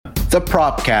The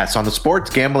Propcast on the Sports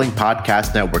Gambling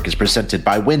Podcast Network is presented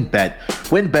by WynnBET.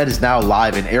 WynnBET is now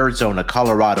live in Arizona,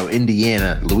 Colorado,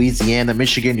 Indiana, Louisiana,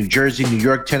 Michigan, New Jersey, New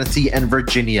York, Tennessee, and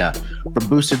Virginia. From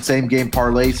boosted same-game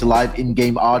parlays to live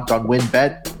in-game odds on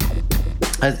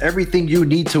WynnBET has everything you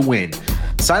need to win.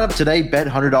 Sign up today, bet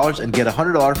 $100, and get a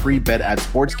 $100 free bet at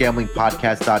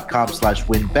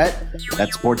sportsgamblingpodcast.com/wynnbet.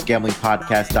 That's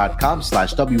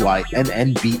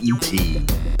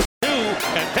sportsgamblingpodcast.com/WINNBET.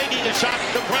 And taking a shot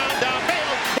to ground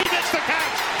downfield. He gets the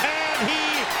catch, and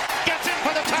he gets in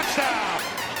for the touchdown.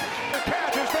 The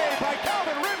catch is made by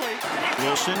Calvin Ridley.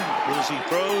 Wilson, as he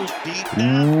throws deep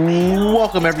down.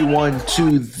 Welcome, everyone,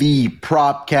 to the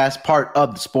Propcast, part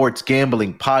of the Sports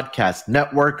Gambling Podcast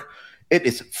Network. It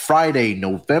is Friday,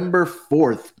 November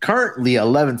 4th, currently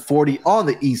 11:40 on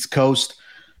the East Coast.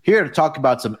 Here to talk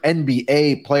about some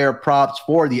NBA player props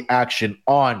for the action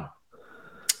on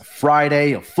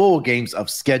Friday, full games of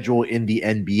schedule in the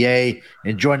NBA.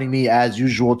 And joining me as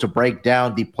usual to break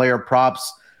down the player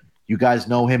props, you guys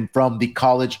know him from the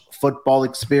college football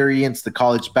experience, the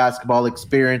college basketball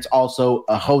experience, also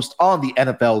a host on the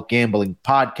NFL Gambling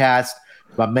Podcast,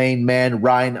 my main man,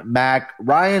 Ryan Mack.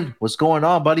 Ryan, what's going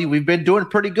on, buddy? We've been doing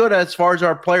pretty good as far as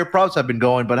our player props have been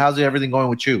going, but how's everything going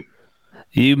with you?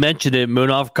 You mentioned it,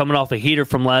 Moonoff, coming off a heater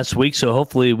from last week, so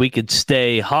hopefully we could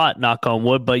stay hot, knock on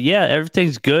wood. But, yeah,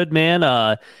 everything's good, man.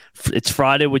 It's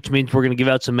Friday, which means we're going to give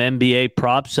out some NBA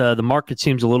props. The market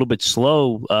seems a little bit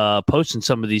slow posting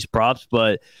some of these props,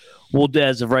 but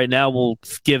as of right now, we'll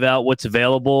give out what's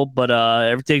available. But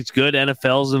everything's good.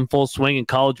 NFL's in full swing, and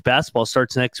college basketball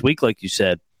starts next week, like you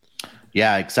said.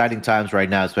 Yeah, exciting times right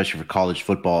now, especially for college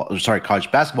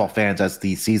basketball fans as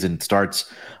the season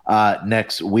starts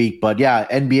next week. But yeah,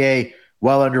 NBA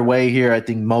well underway here. I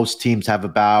think most teams have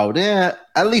about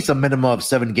at least a minimum of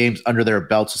 7 games under their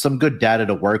belt. So some good data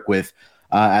to work with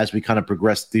as we kind of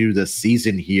progress through the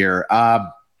season here.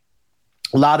 A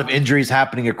lot of injuries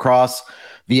happening across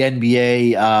the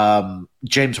NBA.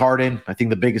 James Harden, I think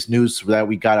the biggest news that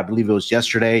we got, I believe it was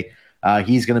yesterday,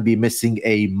 he's going to be missing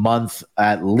a month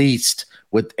at least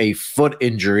with a foot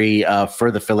injury for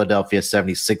the Philadelphia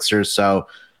 76ers. So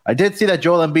I did see that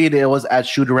Joel Embiid was at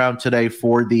shoot-around today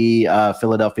for the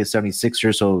Philadelphia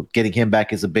 76ers, so getting him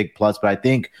back is a big plus. But I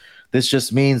think this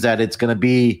just means that it's going to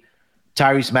be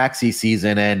Tyrese Maxey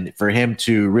season, and for him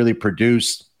to really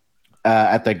produce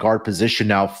at the guard position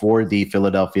now for the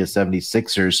Philadelphia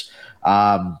 76ers.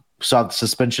 Saw the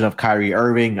suspension of Kyrie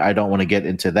Irving. I don't want to get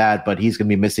into that, but he's going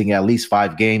to be missing at least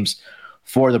 5 games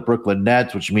for the Brooklyn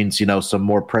Nets, which means, some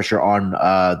more pressure on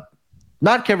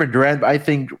not Kevin Durant, but I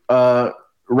think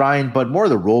Ryan, but more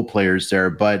the role players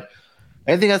there. But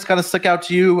anything that's kind of stuck out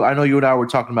to you? I know you and I were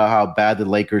talking about how bad the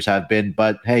Lakers have been,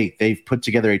 but hey, they've put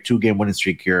together a 2-game winning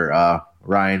streak here,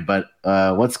 Ryan. But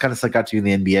what's kind of stuck out to you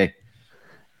in the NBA?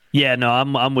 Yeah, no,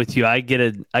 I'm with you. I get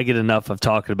enough of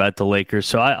talking about the Lakers,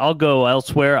 so I'll go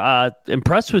elsewhere.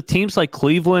 Impressed with teams like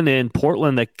Cleveland and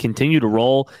Portland that continue to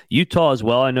roll. Utah as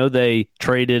well. I know they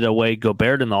traded away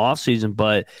Gobert in the offseason,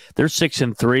 but they're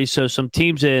 6-3. So some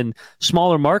teams in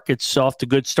smaller markets off to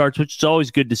good starts, which is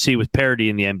always good to see with parity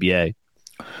in the NBA.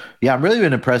 Yeah, I'm really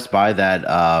been impressed by that.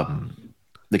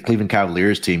 The Cleveland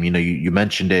Cavaliers team, you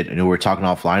mentioned it, and we were talking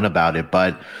offline about it,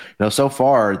 but so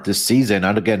far this season,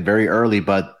 and again, very early,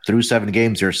 but through 7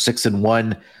 games, they're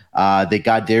 6-1. They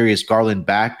got Darius Garland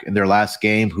back in their last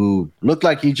game, who looked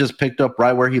like he just picked up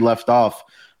right where he left off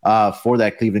for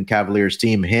that Cleveland Cavaliers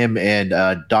team. Him and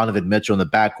Donovan Mitchell in the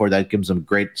backcourt, that gives them a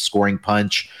great scoring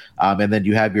punch. And then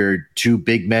you have your 2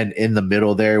 big men in the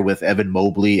middle there with Evan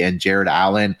Mobley and Jared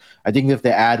Allen. I think if they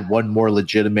add one more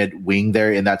legitimate wing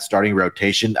there in that starting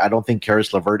rotation, I don't think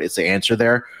Karis LeVert is the answer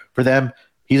there for them.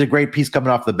 He's a great piece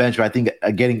coming off the bench, but I think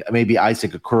getting maybe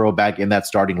Isaac Okoro back in that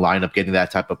starting lineup, getting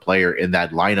that type of player in that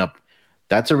lineup,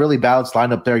 that's a really balanced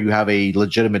lineup there. You have a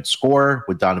legitimate scorer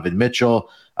with Donovan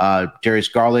Mitchell, Darius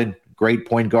Garland, great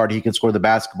point guard. He can score the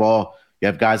basketball. You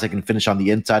have guys that can finish on the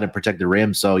inside and protect the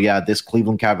rim. So, yeah, this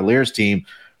Cleveland Cavaliers team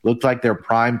looked like they're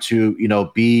primed to,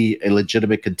 be a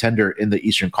legitimate contender in the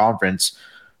Eastern Conference.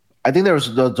 I think there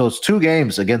was those 2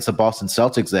 games against the Boston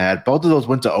Celtics they had. Both of those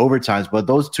went to overtimes, but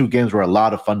those 2 games were a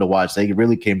lot of fun to watch. They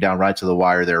really came down right to the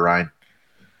wire there, Ryan.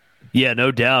 Yeah,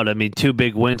 no doubt. I mean, 2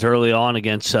 big wins early on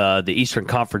against the Eastern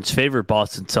Conference favorite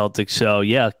Boston Celtics. So,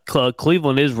 yeah,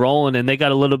 Cleveland is rolling, and they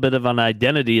got a little bit of an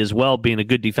identity as well, being a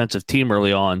good defensive team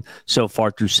early on so far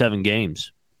through 7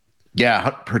 games.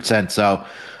 Yeah, 100%. So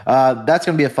that's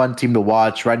going to be a fun team to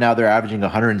watch. Right now, they're averaging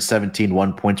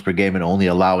 117 points per game and only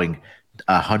allowing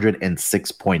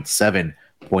 106.7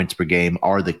 points per game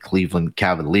are the Cleveland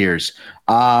Cavaliers.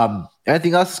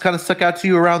 Anything else that's kind of stuck out to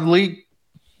you around the league?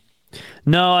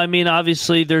 No, I mean,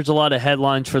 obviously there's a lot of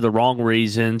headlines for the wrong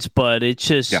reasons, but it's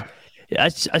just I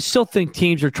still think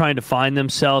teams are trying to find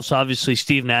themselves. Obviously,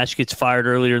 Steve Nash gets fired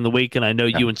earlier in the week, and I know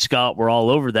you and Scott were all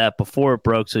over that before it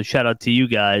broke, so shout out to you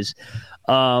guys.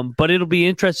 But it'll be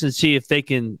interesting to see if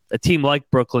a team like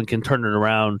Brooklyn can turn it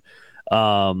around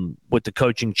with the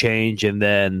coaching change. And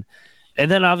then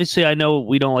obviously I know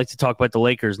we don't like to talk about the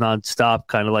Lakers nonstop,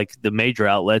 kind of like the major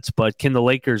outlets, but can the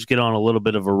Lakers get on a little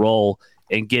bit of a roll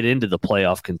and get into the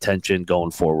playoff contention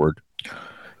going forward?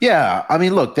 Yeah, I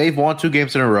mean, look, they've won 2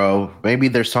 games in a row. Maybe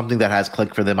there's something that has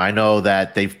clicked for them. I know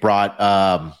that they've brought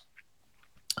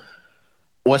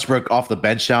Westbrook off the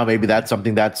bench now. Maybe that's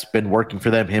something that's been working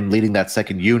for them, him leading that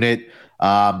second unit.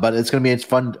 But it's going to be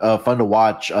fun to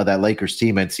watch that Lakers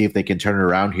team and see if they can turn it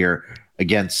around here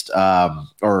against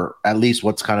or at least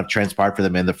what's kind of transpired for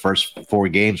them in the first 4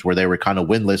 games where they were kind of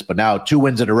winless. But now 2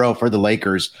 wins in a row for the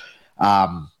Lakers.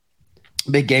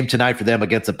 Big game tonight for them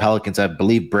against the Pelicans. I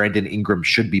believe Brandon Ingram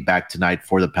should be back tonight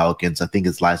for the Pelicans. I think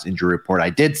his last injury report, I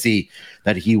did see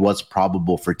that he was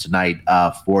probable for tonight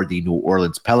for the New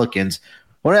Orleans Pelicans.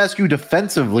 I want to ask you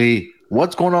defensively,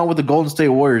 what's going on with the Golden State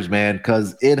Warriors, man?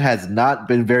 Because it has not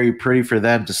been very pretty for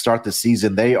them to start the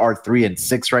season. They are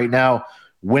 3-6 right now,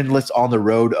 winless on the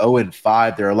road,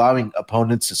 0-5. They're allowing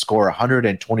opponents to score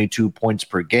 122 points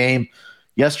per game.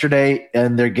 Yesterday,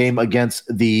 in their game against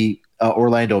the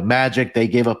Orlando Magic, they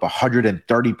gave up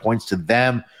 130 points to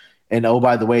them. And oh,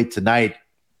 by the way, tonight,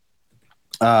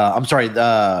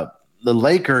 the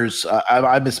Lakers,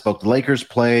 I misspoke. The Lakers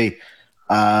play,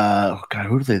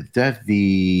 who do they have?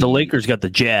 The Lakers got the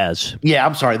Jazz. Yeah,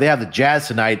 I'm sorry. They have the Jazz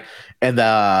tonight, and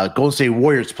the Golden State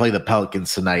Warriors play the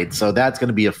Pelicans tonight. So that's going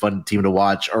to be a fun team to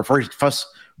watch, or first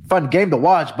fun game to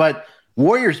watch. But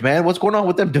Warriors, man, what's going on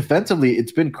with them defensively?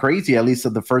 It's been crazy, at least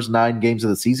in the first 9 games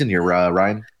of the season here,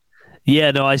 Ryan.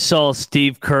 Yeah, no, I saw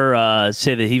Steve Kerr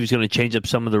say that he was going to change up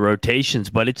some of the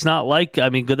rotations, but it's not like, I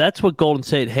mean, that's what Golden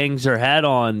State hangs their hat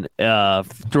on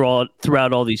throughout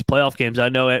all these playoff games. I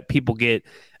know people get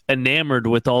enamored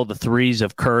with all the threes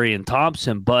of Curry and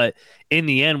Thompson, but in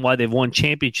the end, why they've won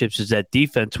championships is that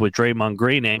defense with Draymond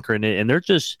Green anchoring it, and they're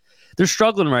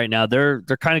struggling right now. They're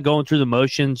kind of going through the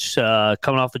motions,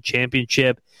 coming off a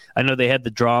championship. I know they had the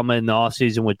drama in the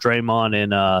offseason with Draymond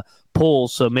and Poole,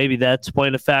 so maybe that's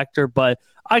playing a factor, but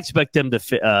I expect them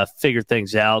to figure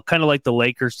things out, kind of like the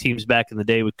Lakers teams back in the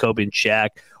day with Kobe and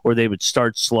Shaq, where they would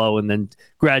start slow and then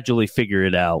gradually figure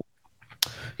it out.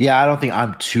 Yeah, I don't think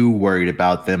I'm too worried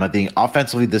about them. I think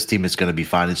offensively this team is going to be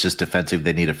fine. It's just defensive.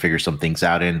 They need to figure some things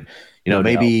out. And,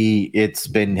 maybe it's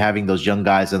been having those young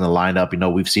guys in the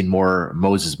lineup. We've seen more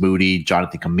Moses Moody,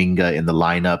 Jonathan Kuminga in the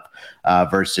lineup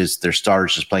versus their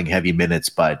starters just playing heavy minutes.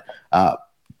 But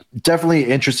definitely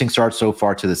interesting start so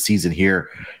far to the season here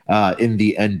in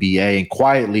the NBA.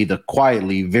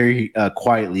 And very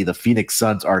quietly, the Phoenix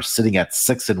Suns are sitting at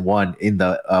 6-1 in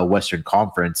the Western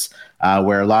Conference,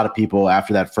 where a lot of people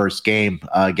after that first game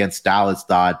against Dallas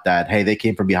thought that, hey, they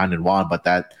came from behind and won, but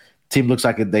that team looks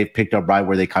like they've picked up right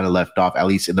where they kind of left off, at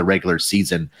least in the regular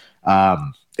season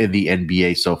in the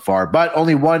NBA so far. But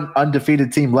only one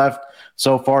undefeated team left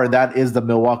so far, and that is the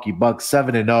Milwaukee Bucks,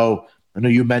 7-0. I know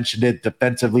you mentioned it.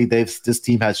 Defensively, this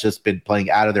team has just been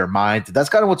playing out of their minds. That's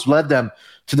kind of what's led them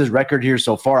to this record here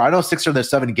so far. I know 6 of their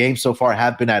 7 games so far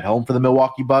have been at home for the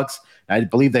Milwaukee Bucks. I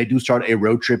believe they do start a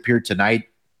road trip here tonight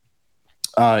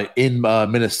in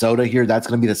Minnesota here. That's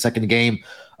going to be the second game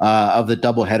of the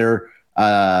doubleheader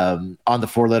on the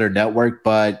 4-letter network.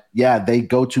 But, yeah, they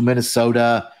go to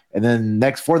Minnesota, and then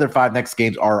their 5 next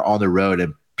games are on the road.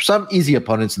 And some easy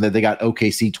opponents in there. They got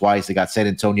OKC twice. They got San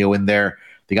Antonio in there.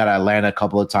 They got Atlanta a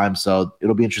couple of times, so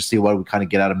it'll be interesting what we kind of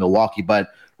get out of Milwaukee.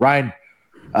 But Ryan,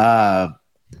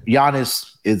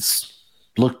 Giannis is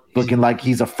looking like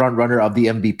he's a front runner of the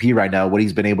MVP right now. What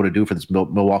he's been able to do for this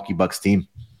Milwaukee Bucks team.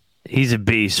 He's a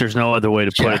beast. There's no other way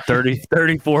to put it.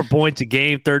 34 points a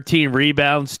game, 13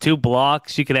 rebounds, 2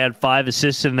 blocks. You can add 5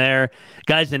 assists in there.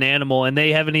 Guy's an animal, and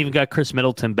they haven't even got Chris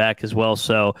Middleton back as well.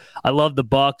 So I love the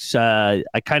Bucks. I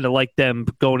kind of like them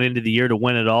going into the year to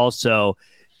win it all. So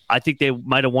I think they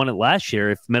might have won it last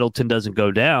year if Middleton doesn't go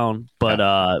down, but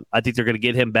I think they're going to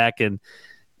get him back and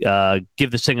give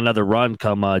this thing another run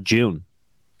come June.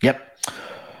 Yep.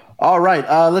 All right,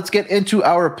 let's get into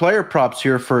our player props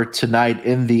here for tonight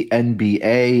in the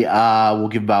NBA. We'll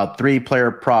give about 3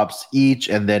 player props each,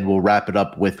 and then we'll wrap it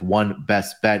up with one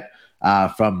best bet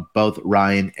from both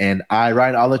Ryan and I.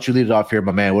 Ryan, I'll let you lead it off here,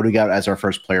 my man. What do we got as our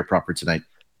first player prop for tonight?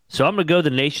 So I'm going to go the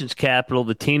nation's capital,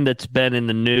 the team that's been in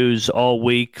the news all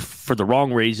week for the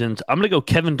wrong reasons. I'm going to go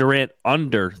Kevin Durant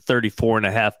under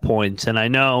 34.5 points. And I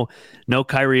know no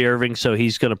Kyrie Irving, so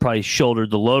he's going to probably shoulder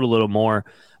the load a little more.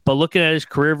 But looking at his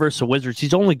career versus the Wizards,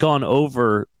 he's only gone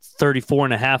over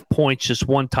 34.5 points just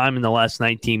one time in the last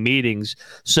 19 meetings.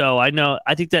 So I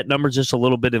think that number's just a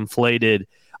little bit inflated.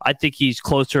 I think he's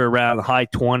closer around high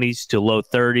 20s to low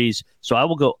 30s. So I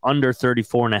will go under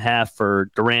 34.5 for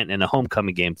Durant in a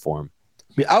homecoming game for him.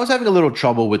 I was having a little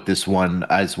trouble with this one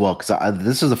as well because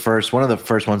this is one of the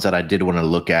first ones that I did want to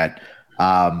look at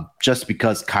just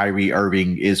because Kyrie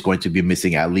Irving is going to be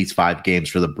missing at least 5 games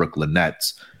for the Brooklyn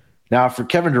Nets. Now, for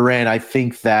Kevin Durant, I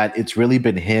think that it's really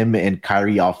been him and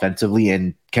Kyrie offensively,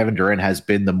 and Kevin Durant has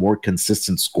been the more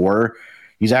consistent scorer.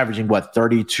 He's averaging,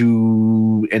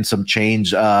 32 and some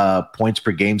change points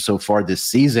per game so far this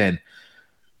season.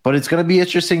 But it's going to be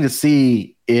interesting to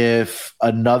see if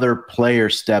another player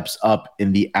steps up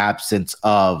in the absence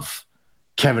of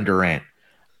Kevin Durant.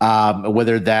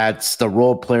 Whether that's the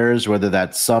role players, whether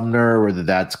that's Sumner, whether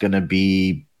that's going to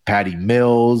be Patty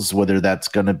Mills, whether that's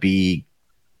going to be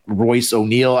Royce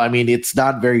O'Neal. I mean, it's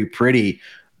not very pretty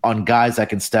on guys that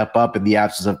can step up in the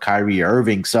absence of Kyrie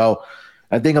Irving. So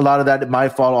I think a lot of that might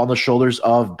fall on the shoulders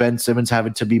of Ben Simmons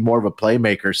having to be more of a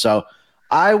playmaker. So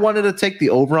I wanted to take the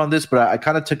over on this, but I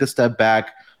kind of took a step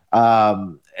back.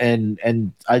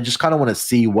 And I just kind of want to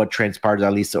see what transpires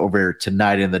at least over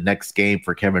tonight in the next game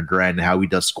for Kevin Durant and how he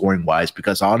does scoring wise,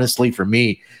 because honestly, for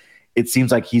me, it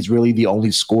seems like he's really the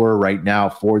only scorer right now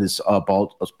for this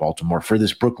for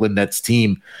this Brooklyn Nets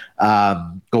team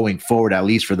going forward, at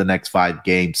least for the next 5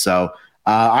 games. So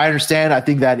I understand. I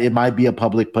think that it might be a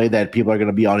public play that people are going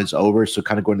to be on his over. So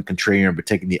kind of going to contrarian, but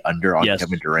taking the under on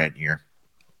Kevin Durant here.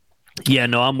 Yeah,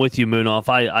 no, I'm with you, Moonoff.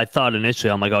 I thought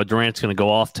initially, I'm like, oh, Durant's going to go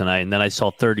off tonight. And then I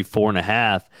saw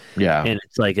 34.5. Yeah. And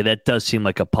it's like, that does seem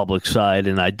like a public side.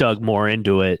 And I dug more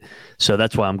into it. So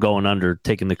that's why I'm going under,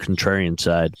 taking the contrarian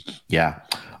side. Yeah.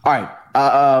 All right.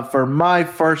 For my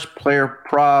first player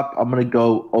prop, I'm going to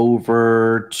go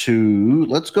over to,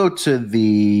 let's go to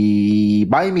the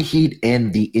Miami Heat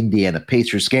and the Indiana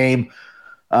Pacers game.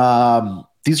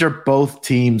 These are both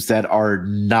teams that are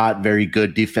not very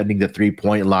good defending the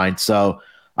 3-point line. So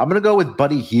I'm going to go with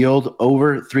Buddy Hield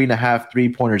over 3.5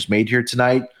 3-pointers made here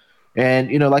tonight.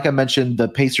 And, like I mentioned, the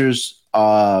Pacers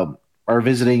are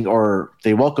visiting, or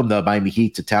they welcome the Miami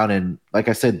Heat to town. And like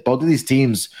I said, both of these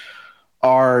teams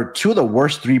are 2 of the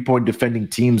worst 3-point defending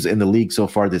teams in the league so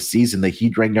far this season. The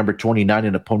Heat ranked number 29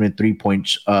 in opponent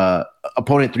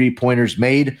 3-pointers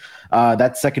made.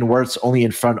 That's second worst, only in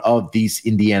front of these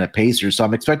Indiana Pacers. So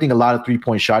I'm expecting a lot of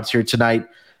 3-point shots here tonight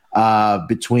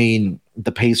between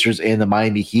the Pacers and the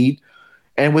Miami Heat.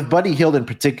 And with Buddy Hield in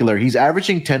particular, he's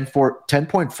averaging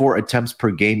 10.4 attempts per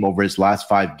game over his last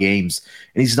 5 games.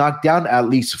 And he's knocked down at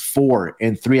least 4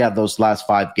 in 3 out of those last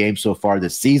 5 games so far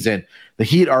this season. The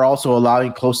Heat are also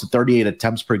allowing close to 38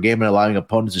 attempts per game and allowing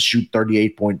opponents to shoot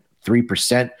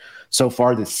 38.3% so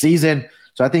far this season.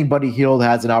 So I think Buddy Hield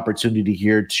has an opportunity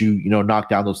here to, knock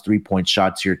down those 3-point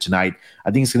shots here tonight.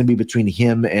 I think it's going to be between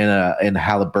him and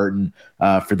Halliburton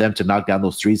for them to knock down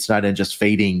those threes tonight and just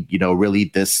fading, really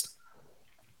this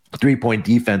 3-point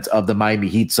defense of the Miami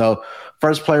Heat. So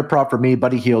first player prop for me,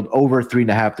 Buddy Hield over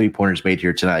 3.5 3-pointers made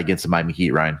here tonight against the Miami Heat,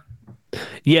 Ryan.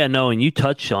 Yeah, no, and you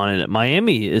touched on it.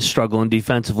 Miami is struggling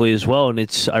defensively as well, and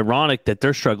it's ironic that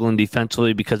they're struggling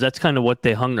defensively because that's kind of what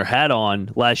they hung their hat on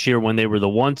last year when they were the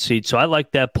 1 seed. So I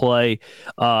like that play,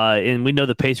 and we know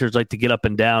the Pacers like to get up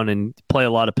and down and play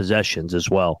a lot of possessions as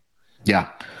well. Yeah.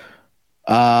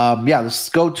 Let's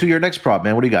go to your next prop,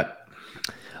 man. What do you got?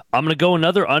 I'm going to go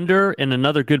another under and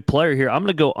another good player here. I'm going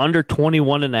to go under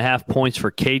 21.5 points for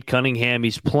Cade Cunningham.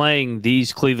 He's playing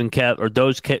those Cleveland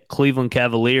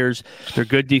Cavaliers. They're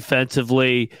good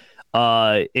defensively.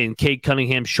 In Cade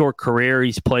Cunningham's short career,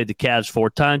 he's played the Cavs 4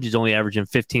 times. He's only averaging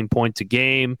 15 points a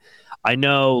game. I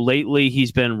know lately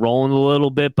he's been rolling a little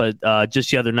bit, but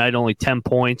just the other night, only 10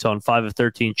 points on 5 of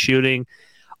 13 shooting.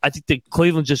 I think that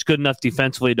Cleveland's just good enough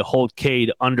defensively to hold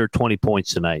Cade under 20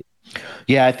 points tonight.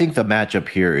 Yeah, I think the matchup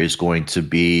here is going to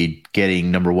be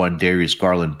getting number 1 Darius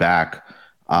Garland back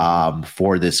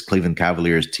for this Cleveland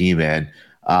Cavaliers team. And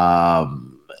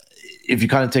if you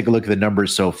kind of take a look at the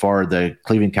numbers so far, the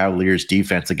Cleveland Cavaliers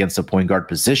defense against the point guard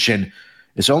position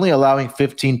is only allowing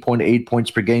 15.8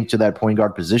 points per game to that point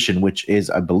guard position, which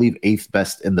is, I believe, 8th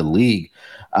best in the league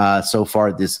so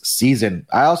far this season.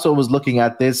 I also was looking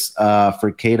at this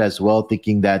for Cade as well,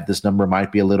 thinking that this number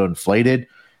might be a little inflated.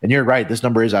 And you're right, this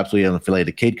number is absolutely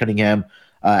inflated. Cade Cunningham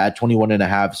at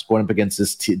 21.5, scoring up against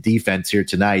this defense here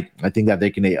tonight. I think that they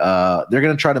can. They're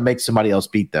going to try to make somebody else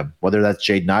beat them, whether that's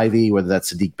Jaden Ivey, whether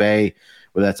that's Sadiq Bey,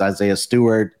 whether that's Isaiah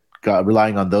Stewart.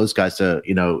 Relying on those guys to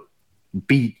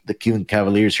beat the Cleveland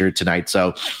Cavaliers here tonight.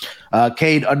 So,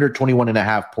 Cade under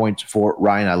 21.5 points for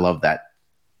Ryan. I love that.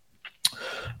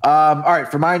 All right,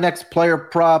 for my next player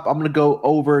prop, I'm going to go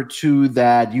over to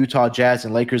that Utah Jazz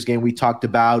and Lakers game we talked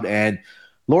about. And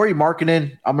Lauri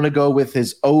Markkanen, I'm going to go with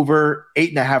his over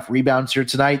 8.5 rebounds here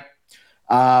tonight.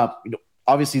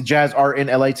 Obviously, Jazz are in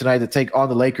LA tonight to take on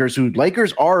the Lakers, who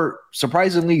Lakers are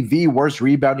surprisingly the worst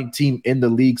rebounding team in the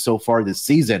league so far this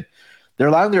season. They're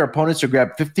allowing their opponents to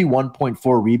grab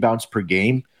 51.4 rebounds per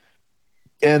game.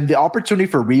 And the opportunity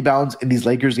for rebounds in these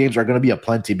Lakers games are going to be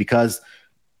aplenty because –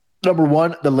 number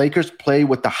one, the Lakers play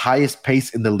with the highest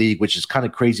pace in the league, which is kind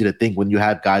of crazy to think when you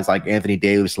have guys like Anthony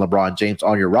Davis, LeBron James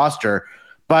on your roster.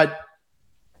 But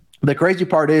the crazy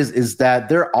part is that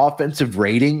their offensive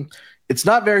rating, it's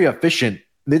not very efficient.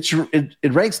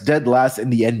 It ranks dead last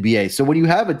in the NBA. So when you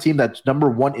have a team that's number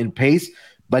one in pace,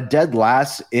 but dead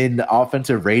last in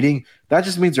offensive rating, that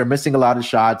just means they're missing a lot of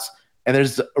shots, and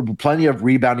there's plenty of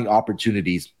rebounding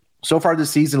opportunities. So far this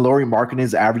season, Lauri Markkanen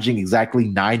is averaging exactly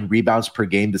 9 rebounds per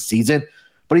game this season,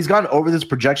 but he's gone over this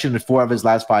projection in 4 of his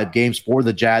last 5 games for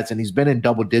the Jazz, and he's been in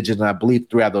double digits, and I believe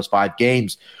 3 out of those 5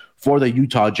 games for the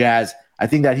Utah Jazz. I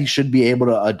think that he should be able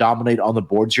to dominate on the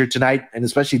boards here tonight, and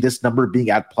especially this number being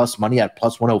at plus money at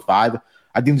plus 105.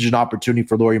 I think there's an opportunity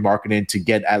for Lauri Markkanen to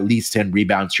get at least 10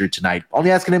 rebounds here tonight. Only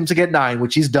asking him to get 9,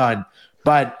 which he's done,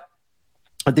 but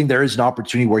I think there is an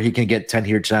opportunity where he can get 10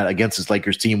 here tonight against this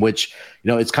Lakers team, which,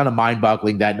 it's kind of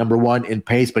mind-boggling that number one in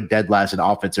pace, but dead last in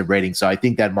offensive rating. So I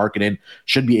think that Markkanen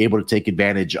should be able to take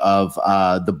advantage of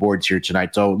the boards here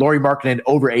tonight. So Lauri Markkanen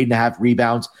over 8.5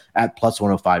 rebounds at plus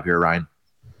 105 here, Ryan.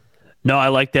 No, I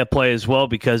like that play as well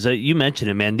because you mentioned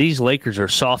it, man. These Lakers are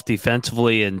soft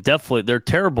defensively and definitely they're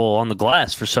terrible on the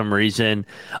glass for some reason.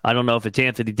 I don't know if it's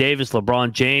Anthony Davis,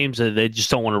 LeBron James. They just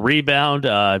don't want to rebound,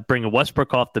 bring a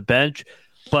Westbrook off the bench.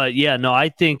 But, yeah, no, I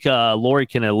think Lauri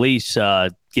can at least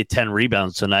get 10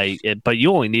 rebounds tonight. But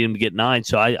you only need him to get 9,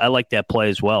 so I like that play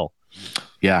as well.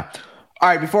 Yeah. All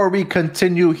right, before we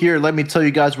continue here, let me tell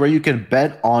you guys where you can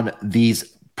bet on these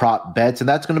prop bets, and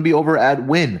that's going to be over at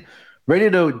Win.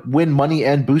 Ready to win money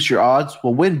and boost your odds?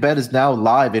 Well, WynnBET is now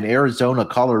live in Arizona,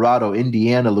 Colorado,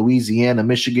 Indiana, Louisiana,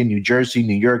 Michigan, New Jersey,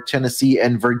 New York, Tennessee,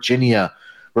 and Virginia.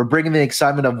 We're bringing the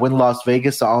excitement of Wynn Las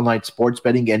Vegas to online sports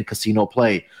betting and casino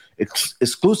play.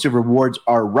 Exclusive rewards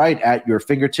are right at your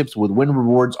fingertips with Win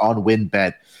Rewards on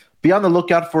WynnBET. Be on the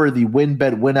lookout for the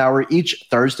WynnBET Win Hour each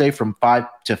Thursday from 5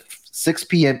 to 6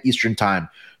 p.m. Eastern Time.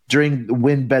 During the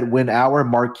WynnBET Win Hour,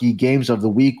 marquee games of the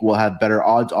week will have better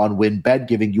odds on WynnBET,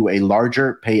 giving you a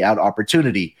larger payout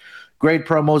opportunity. Great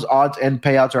promos, odds, and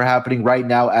payouts are happening right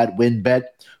now at WynnBET.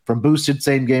 From boosted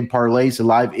same-game parlays to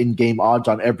live in-game odds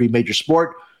on every major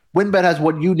sport, WynnBET has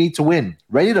what you need to win.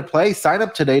 Ready to play? Sign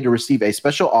up today to receive a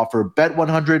special offer. Bet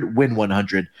 100, win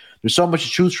 100. There's so much to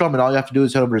choose from, and all you have to do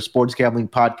is head over to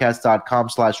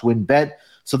sportsgamblingpodcast.com/WynnBET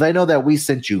so they know that we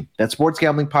sent you. That's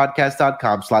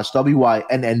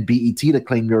sportsgamblingpodcast.com/WYNNBET to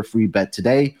claim your free bet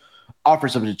today. Offer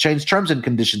subject to change. Terms and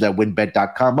conditions at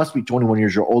wynnbet.com. Must be 21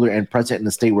 years or older and present in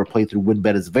the state where playthrough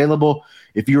WynnBET is available.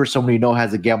 If you or someone you know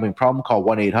has a gambling problem, call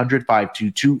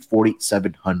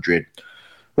 1-800-522-4700.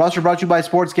 Roster brought to you by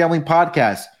Sports Gambling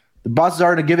Podcast. The bosses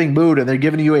are in a giving mood, and they're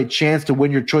giving you a chance to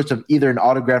win your choice of either an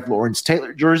autographed Lawrence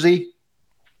Taylor jersey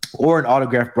or an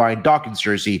autographed Brian Dawkins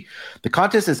jersey. The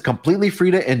contest is completely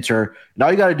free to enter, and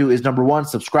all you got to do is, number 1,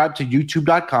 subscribe to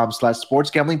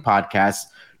youtube.com/sportsgamblingpodcast.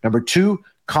 Number 2,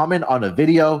 comment on a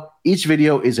video. Each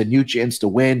video is a new chance to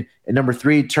win. And number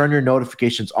 3, turn your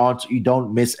notifications on so you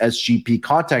don't miss SGP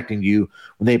contacting you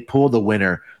when they pull the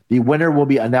winner. The winner will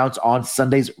be announced on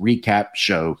Sunday's recap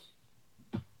show.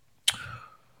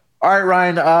 All right,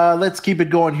 Ryan, let's keep it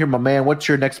going here, my man. What's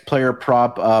your next player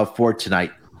prop for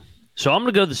tonight? So I'm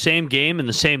going to go the same game and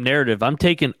the same narrative. I'm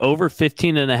taking over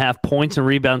 15.5 points and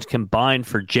rebounds combined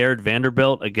for Jared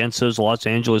Vanderbilt against those Los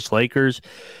Angeles Lakers.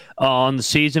 On the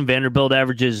season, Vanderbilt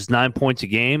averages 9 points a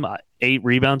game, 8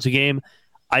 rebounds a game.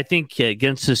 I think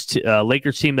against this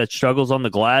Lakers team that struggles on the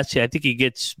glass, I think he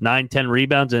gets 9, 10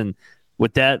 rebounds, and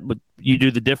with that, you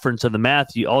do the difference of the math.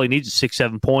 All he needs is 6,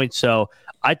 7 points. So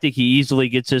I think he easily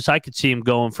gets this. I could see him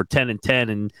going for 10 and 10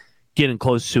 and getting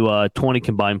close to 20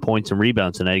 combined points and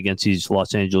rebounds tonight against these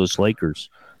Los Angeles Lakers.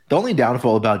 The only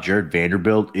downfall about Jared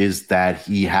Vanderbilt is that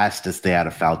he has to stay out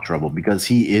of foul trouble because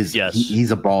he's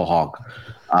a ball hog.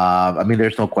 I mean,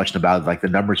 there's no question about it. Like, the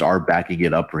numbers are backing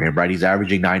it up for him, right? He's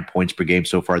averaging 9 points per game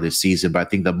so far this season. But I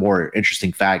think the more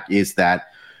interesting fact is that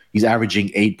He's averaging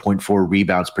 8.4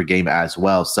 rebounds per game as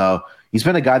well. So he's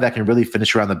been a guy that can really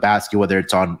finish around the basket, whether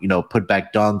it's on, put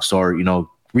back dunks or,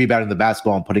 rebounding the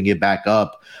basketball and putting it back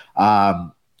up.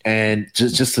 And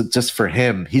just for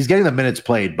him, he's getting the minutes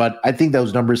played, but I think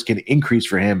those numbers can increase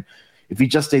for him if he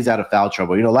just stays out of foul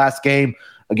trouble. Last game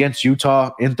against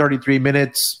Utah in 33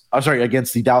 minutes,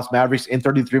 against the Dallas Mavericks in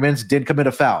 33 minutes, did commit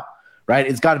a foul, right?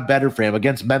 It's gotten better for him.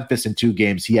 Against Memphis in 2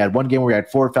 games, he had one game where he had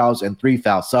 4 fouls and 3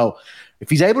 fouls. So if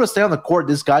he's able to stay on the court,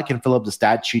 this guy can fill up the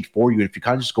stat sheet for you. And if you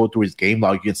kind of just go through his game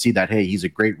log, you can see that, hey, he's a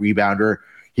great rebounder.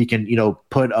 He can,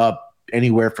 put up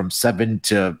anywhere from 7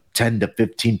 to 10 to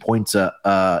 15 points in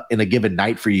a given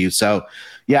night for you. So,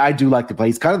 yeah, I do like to play.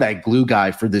 He's kind of that glue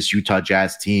guy for this Utah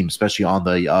Jazz team, especially on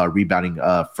the rebounding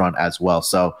front as well.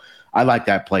 So I like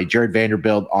that play. Jared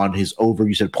Vanderbilt on his over,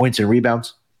 you said points and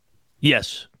rebounds?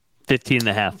 Yes,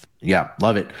 15.5. Yeah,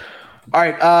 love it. All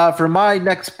right, for my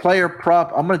next player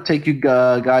prop, I'm going to take you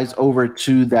guys over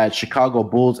to that Chicago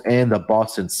Bulls and the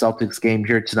Boston Celtics game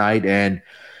here tonight. And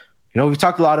we've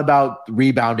talked a lot about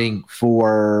rebounding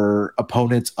for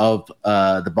opponents of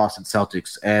the Boston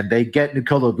Celtics, and they get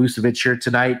Nikola Vucevic here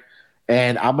tonight.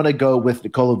 And I'm going to go with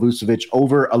Nikola Vucevic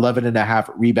over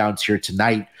 11.5 rebounds here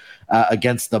tonight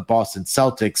against the Boston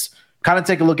Celtics. Kind of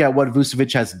take a look at what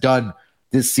Vucevic has done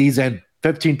this season.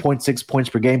 15.6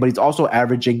 points per game, but he's also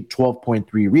averaging 12.3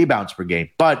 rebounds per game.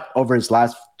 But over his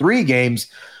last 3 games,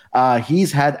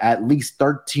 he's had at least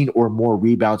 13 or more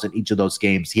rebounds in each of those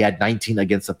games. He had 19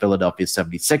 against the Philadelphia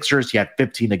 76ers. He had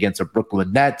 15 against the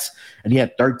Brooklyn Nets, and he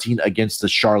had 13 against the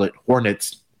Charlotte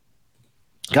Hornets.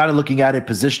 Kind of looking at a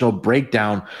positional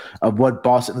breakdown of what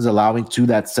Boston is allowing to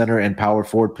that center and power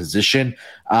forward position.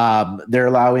 They're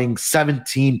allowing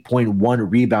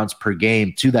 17.1 rebounds per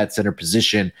game to that center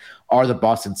position. Are the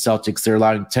Boston Celtics. They're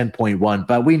allowing 10.1,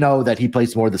 but we know that he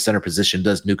plays more of the center position,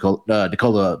 does Nikola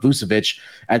Vucevic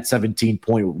at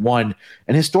 17.1.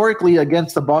 And historically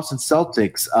against the Boston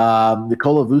Celtics,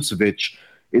 Nikola Vucevic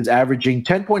is averaging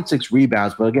 10.6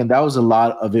 rebounds, but again, that was a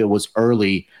lot of it was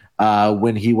early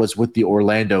when he was with the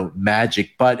Orlando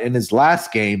Magic. But in his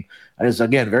last game, and it's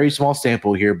again very small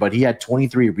sample here, but he had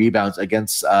 23 rebounds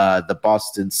against the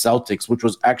Boston Celtics, which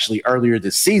was actually earlier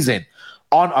this season.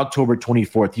 On October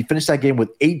 24th, he finished that game with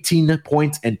 18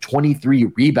 points and 23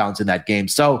 rebounds in that game.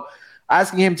 So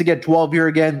asking him to get 12 here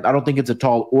again, I don't think it's a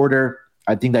tall order.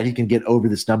 I think that he can get over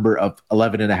this number of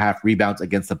 11.5 rebounds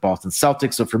against the Boston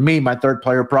Celtics. So for me, my third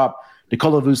player prop,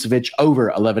 Nikola Vucevic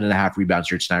over 11.5 rebounds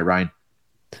here tonight, Ryan.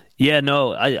 Yeah,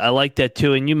 no, I like that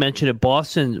too. And you mentioned it,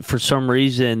 Boston, for some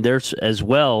reason, there's as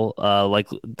well, like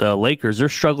the Lakers, they're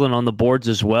struggling on the boards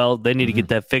as well. They need to get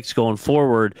that fixed going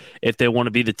forward if they want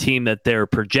to be the team that they're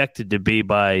projected to be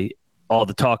by all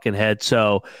the talking heads.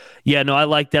 So, yeah, no, I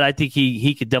like that. I think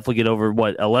he could definitely get over,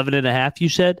 11.5 you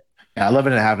said? Yeah,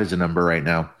 11.5 is a number right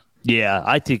now. Yeah,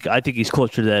 I think he's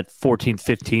closer to that 14,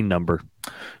 15 number.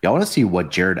 Yeah, I want to see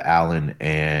what Jared Allen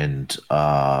and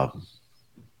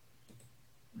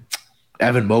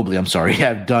Evan Mobley,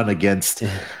 have done against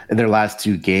in their last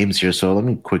 2 games here. So let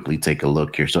me quickly take a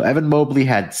look here. So Evan Mobley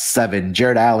had 7.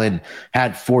 Jared Allen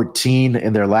had 14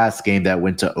 in their last game that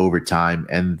went to overtime.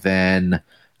 And then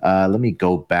let me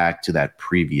go back to that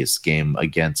previous game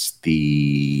against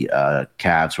the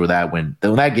Cavs when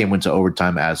that game went to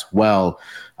overtime as well.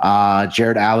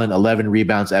 Jared Allen, 11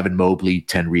 rebounds, Evan Mobley,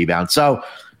 10 rebounds. So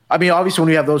I mean, obviously, when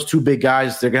you have those 2 big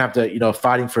guys, they're going to have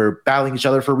to, battling each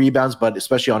other for rebounds, but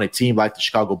especially on a team like the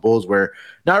Chicago Bulls, where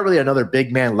not really another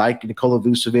big man like Nikola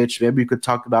Vucevic. Maybe you could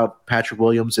talk about Patrick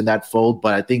Williams in that fold,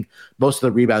 but I think most of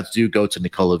the rebounds do go to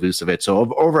Nikola Vucevic. So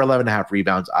over 11.5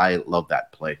 rebounds, I love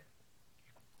that play.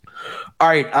 All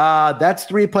right, that's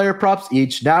 3 player props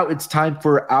each. Now it's time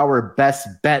for our best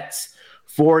bets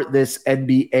for this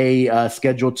NBA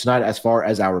schedule tonight as far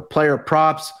as our player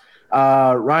props.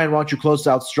 Ryan, why don't you close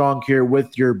out strong here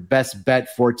with your best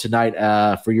bet for tonight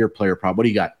for your player prop? What do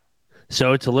you got?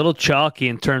 So it's a little chalky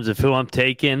in terms of who I'm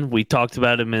taking. We talked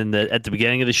about him at the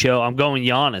beginning of the show. I'm going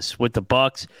Giannis with the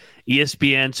Bucks.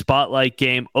 ESPN Spotlight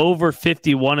game, over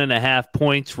 51.5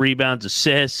 points, rebounds,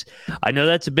 assists. I know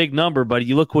that's a big number, but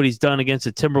you look what he's done against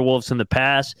the Timberwolves in the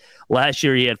past. Last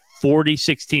year he had 40,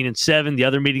 16, and 7. The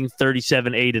other meeting,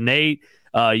 37, 8, and 8.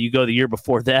 You go the year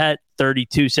before that,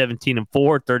 32, 17, and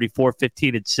 4, 34,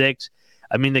 15, and 6.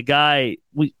 I mean, the guy,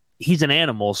 he's an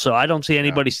animal, so I don't see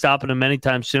anybody stopping him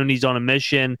anytime soon. He's on a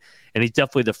mission, and he's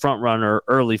definitely the front runner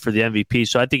early for the MVP.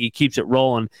 So I think he keeps it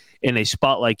rolling in a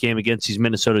spotlight game against these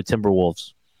Minnesota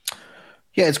Timberwolves.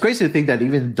 Yeah, it's crazy to think that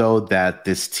even though that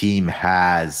this team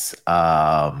has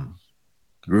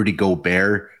Rudy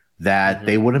Gobert, that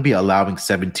they wouldn't be allowing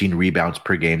 17 rebounds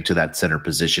per game to that center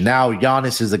position. Now,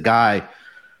 Giannis is a guy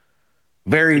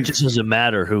It just doesn't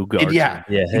matter who guards. Yeah,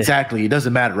 exactly. It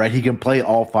doesn't matter, right? He can play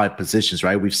all 5 positions,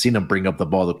 right? We've seen him bring up the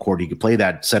ball to the court. He can play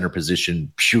that center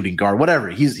position, shooting guard, whatever.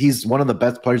 He's one of the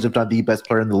best players, if not the best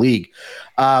player in the league.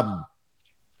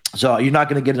 So you're not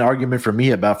going to get an argument from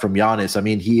me from Giannis. I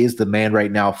mean, he is the man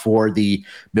right now for the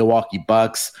Milwaukee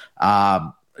Bucks.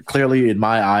 Clearly, in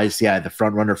my eyes, the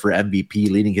front runner for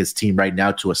MVP, leading his team right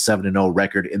now to a 7-0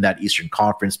 record in that Eastern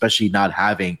Conference, especially not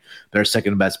having their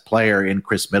second best player in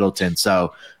Chris Middleton.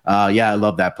 So, I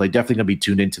love that play. Definitely going to be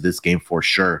tuned into this game for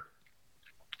sure.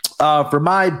 For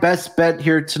my best bet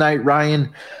here tonight,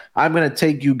 Ryan, I'm going to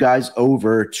take you guys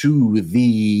over to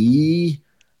the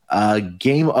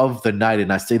game of the night,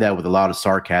 and I say that with a lot of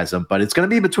sarcasm, but it's going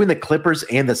to be between the Clippers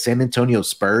and the San Antonio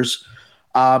Spurs.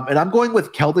 And I'm going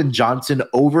with Keldon Johnson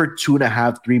over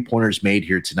 2.5 3-pointers made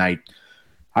here tonight.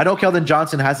 I know Keldon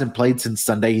Johnson hasn't played since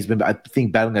Sunday. He's been, I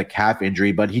think, battling a calf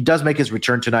injury, but he does make his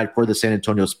return tonight for the San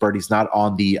Antonio Spurs. He's not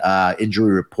on the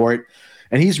injury report.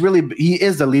 And he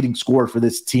is the leading scorer for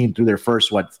this team through their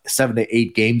first, 7 to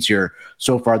 8 games here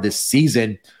so far this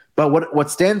season. But what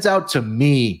stands out to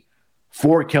me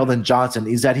for Keldon Johnson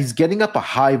is that he's getting up a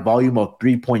high volume of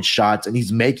 3-point shots, and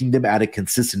he's making them at a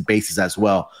consistent basis as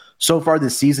well. So far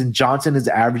this season, Johnson is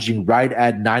averaging right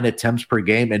at 9 attempts per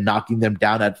game and knocking them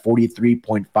down at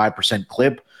 43.5%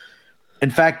 clip.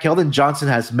 In fact, Keldon Johnson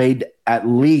has made at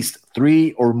least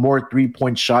 3 or more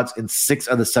 3-point shots in 6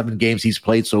 of the 7 games he's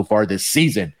played so far this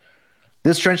season.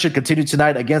 This trend should continue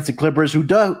tonight against the Clippers, who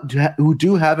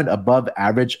do have an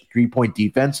above-average 3-point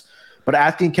defense. But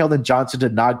asking Keldon Johnson to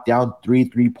knock down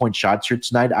 3-point shots here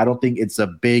tonight, I don't think it's a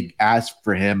big ask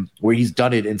for him, where he's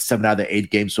done it in 7 out of the 8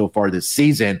 games so far this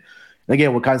season. And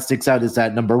again, what kind of sticks out is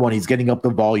that, number one, he's getting up the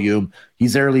volume.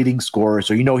 He's their leading scorer,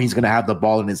 so he's going to have the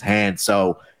ball in his hand.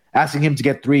 So asking him to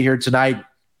get 3 here tonight,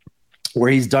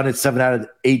 where he's done it 7 out of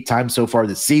 8 times so far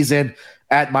this season,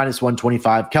 at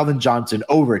 -125, Keldon Johnson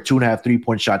over 2.5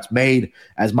 3-point shots made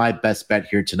as my best bet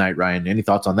here tonight, Ryan. Any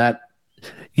thoughts on that?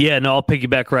 Yeah, no, I'll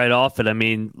piggyback right off it. I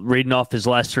mean, reading off his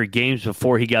last 3 games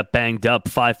before he got banged up,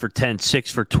 5 for 10, 6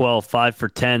 for 12, 5 for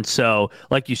 10. So,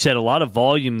 like you said, a lot of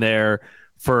volume there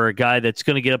for a guy that's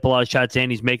going to get up a lot of shots, and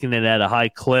he's making it at a high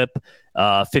clip,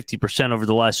 50% over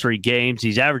the last 3 games.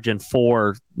 He's averaging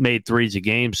 4 made threes a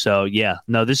game. So,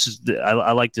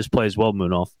 I like this play as well,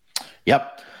 Munaf.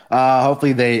 Yep.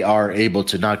 Hopefully they are able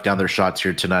to knock down their shots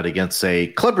here tonight against a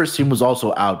Clippers team who's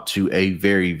also out to a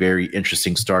very, very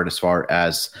interesting start as far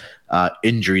as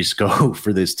injuries go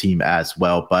for this team as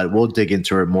well. But we'll dig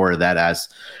into more of that as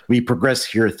we progress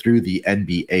here through the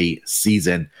NBA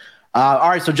season. All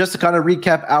right, so just to kind of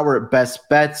recap our best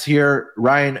bets here,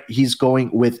 Ryan, he's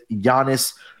going with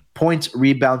Giannis, points,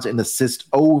 rebounds, and assists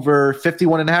over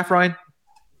 51.5, Ryan?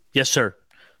 Yes, sir.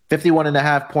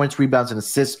 51.5 points, rebounds, and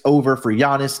assists over for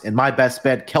Giannis. And my best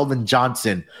bet, Keldon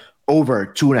Johnson, over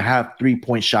 2.5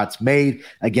 3-point shots made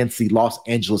against the Los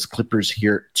Angeles Clippers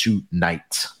here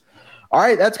tonight. All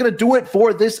right, that's going to do it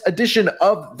for this edition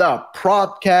of the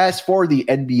Propcast for the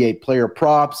NBA player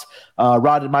props.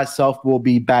 Rod and myself will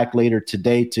be back later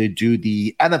today to do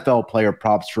the NFL player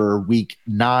props for week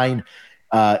 9.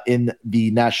 In the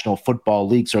National Football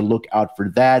League, so look out for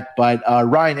that. But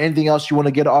Ryan, anything else you want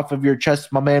to get off of your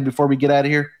chest, my man, before we get out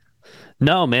of here?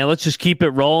 No, man, let's just keep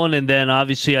it rolling. And then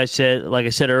obviously like I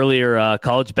said earlier,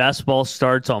 college basketball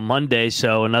starts on Monday.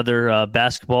 So another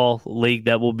basketball league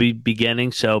that will be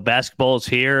beginning. So basketball is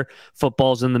here.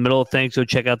 Football's in the middle of things. So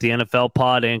check out the NFL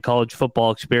pod and college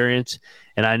football experience.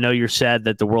 And I know you're sad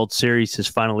that the World Series is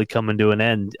finally coming to an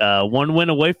end. 1 win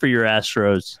away for your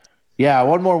Astros. Yeah,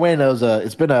 one more win.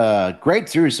 It's been a great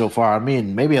series so far. I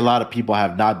mean, maybe a lot of people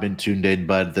have not been tuned in,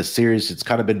 but the series, it's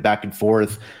kind of been back and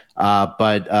forth.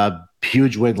 But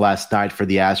huge win last night for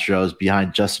the Astros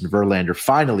behind Justin Verlander.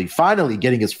 Finally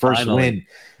getting his first win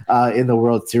in the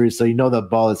World Series. So the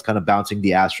ball is kind of bouncing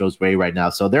the Astros' way right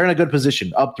now. So they're in a good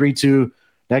position, up 3-2.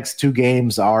 Next 2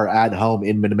 games are at home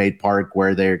in Minute Maid Park,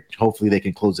 where hopefully they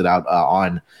can close it out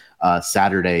on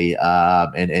Saturday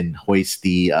and hoist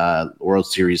the World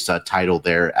Series title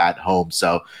there at home.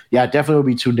 So, yeah, definitely will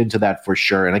be tuned into that for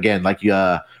sure. And again, like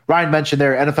Ryan mentioned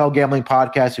there, NFL Gambling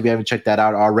Podcast, if you haven't checked that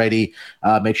out already,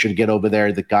 make sure to get over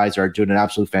there. The guys are doing an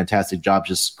absolute fantastic job.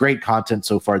 Just great content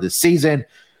so far this season.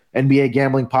 NBA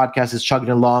Gambling Podcast is chugging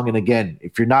along. And again,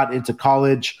 if you're not into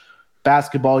college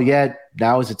basketball yet,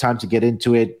 now is the time to get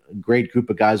into it. A great group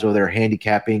of guys over there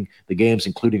handicapping the games,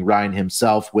 including Ryan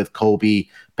himself with Kobe,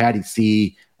 Patty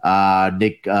C,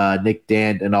 Nick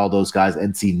Dan, and all those guys,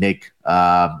 NC Nick.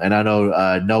 And I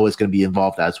know Noah's going to be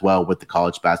involved as well with the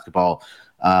college basketball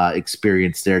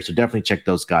experience there. So definitely check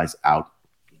those guys out.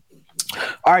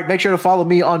 All right, make sure to follow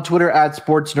me on Twitter at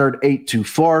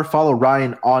SportsNerd824. Follow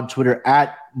Ryan on Twitter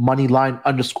at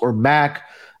Moneyline_Mac.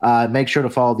 Make sure to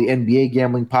follow the NBA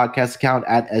Gambling Podcast account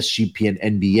at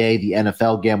SGPNNBA, the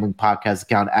NFL Gambling Podcast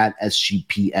account at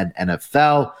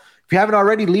SGPNNFL. If you haven't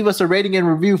already, leave us a rating and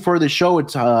review for the show.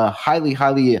 It's highly,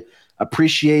 highly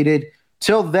appreciated.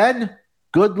 Till then,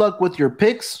 good luck with your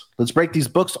picks. Let's break these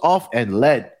books off and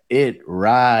let it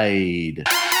ride.